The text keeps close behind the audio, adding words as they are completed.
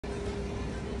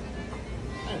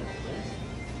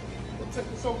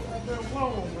taking so goddamn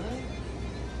long, man.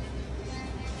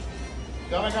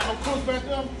 Y'all ain't got no cooks back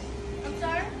there? I'm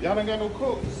sorry? Y'all ain't got no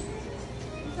cooks.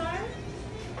 I'm sorry?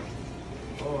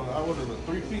 I ordered a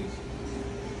 3-piece.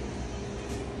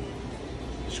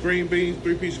 Green beans,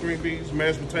 3-piece green beans,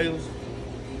 mashed potatoes.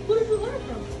 Who did you order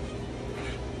from?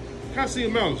 Can't see a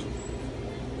mountain.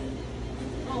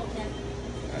 Oh, okay.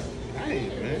 Dang,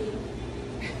 man.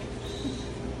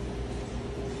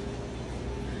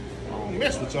 I don't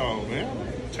mess with y'all, man.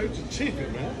 Church of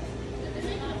chicken, man. He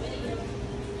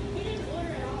didn't order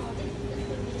at all.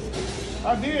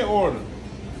 I did order.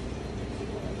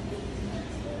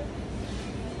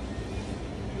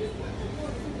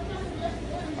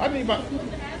 I need my.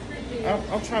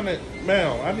 I'm trying to,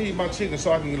 Mel. I need my chicken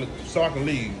so I can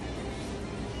leave.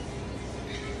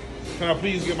 Can I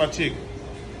please get my chicken?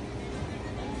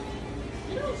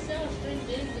 You don't sell string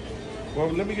beans anymore. Well,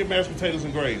 let me get mashed potatoes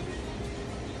and gravy.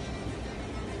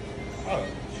 Oh.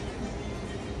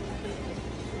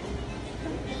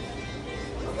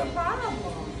 What's the problem?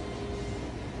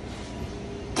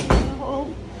 Oh,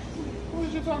 who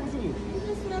is you talking to? You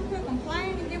just up here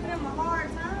complaining and giving them a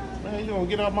hard time. Man, you gonna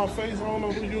get out my face? I don't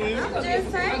know who you is. I'm just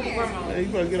saying. Hey, you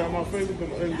better get out my face with the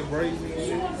braids in your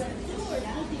head.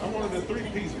 I wanted a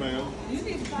 3-piece, man. You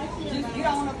need to just get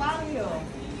on up out of here.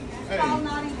 Hey. Solving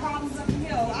all these problems up in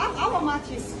here. I want my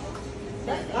chicken.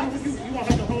 You want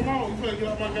to have to hold on. You better get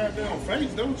out my goddamn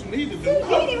face. That's what you need to do. See,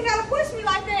 you ain't even gotta push me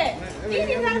like that. You ain't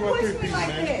even gotta push me like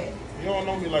that. You don't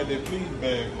know me like that. Please,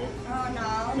 bag, boy. Oh,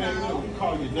 no, Man, no. you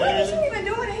call your What daddy. is you even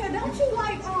doing in here? Don't you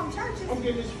like churches? I'm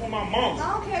getting this for my mom. I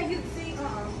don't care. You see,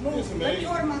 move. Listen, Let me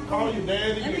man. order my food. Call your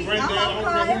daddy, Let your me- granddaddy. I'm I gonna don't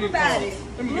call care who you call. everybody.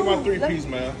 Let me get my Move. 3-piece,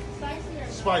 man. Spicy or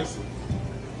Spicy.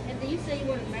 And then you say you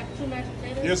wanted 2 mashed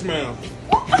potatoes? Yes, ma'am.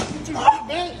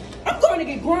 I'm going to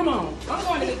get grandma. I'm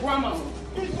going to get grandma.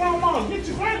 Get your grandma. Get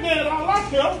your granddad. All I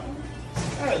care.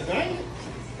 God dang it.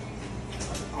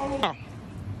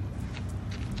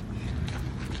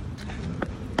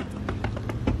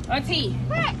 Auntie,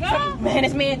 man,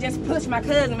 this man just pushed my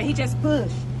cousin. Man, he just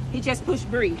pushed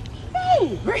Bree.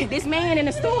 Who? Bree, this man in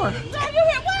the store. You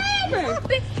here? What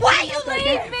happened? Why you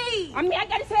leave me? I mean, I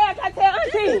gotta tell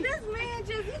Auntie. This man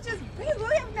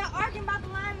he's not arguing about the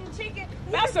line and chicken. He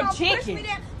About just some gonna push chicken. me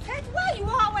down. That's why you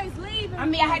always leaving. I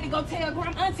mean, I had to go tell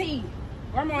Auntie.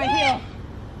 Grandma in here.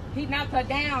 He knocked her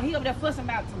down. He over there fussing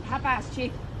about some Popeyes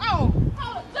chicken. Oh,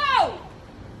 go!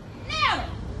 Now!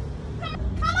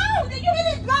 Come on! Did you hear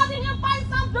this dog in here fight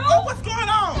some dude? Oh, what's going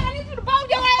on? I need you to bone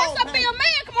your ass up, be a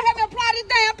man. Come on, have me apply this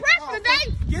damn pressure today.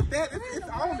 Get that. It's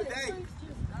on today.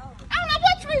 I don't know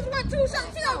what trees went to.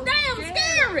 She so damn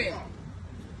scary.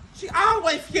 She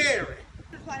always scary.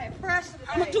 Apply that pressure today.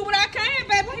 I'm gonna do what I can,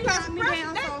 baby. You got me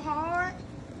down so hard.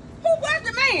 Who was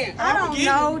the man? I don't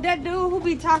know. That dude who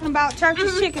be talking about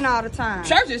church's chicken all the time.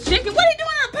 Church's chicken? What he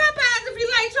doing on Popeyes if he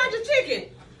like Church's chicken?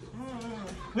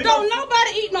 Don't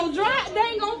nobody eat no dry. They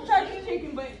ain't gonna Church's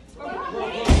chicken, but.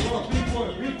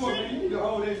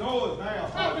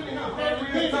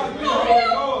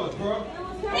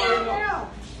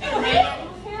 Hey,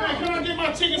 can I get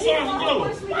my chicken so I can go?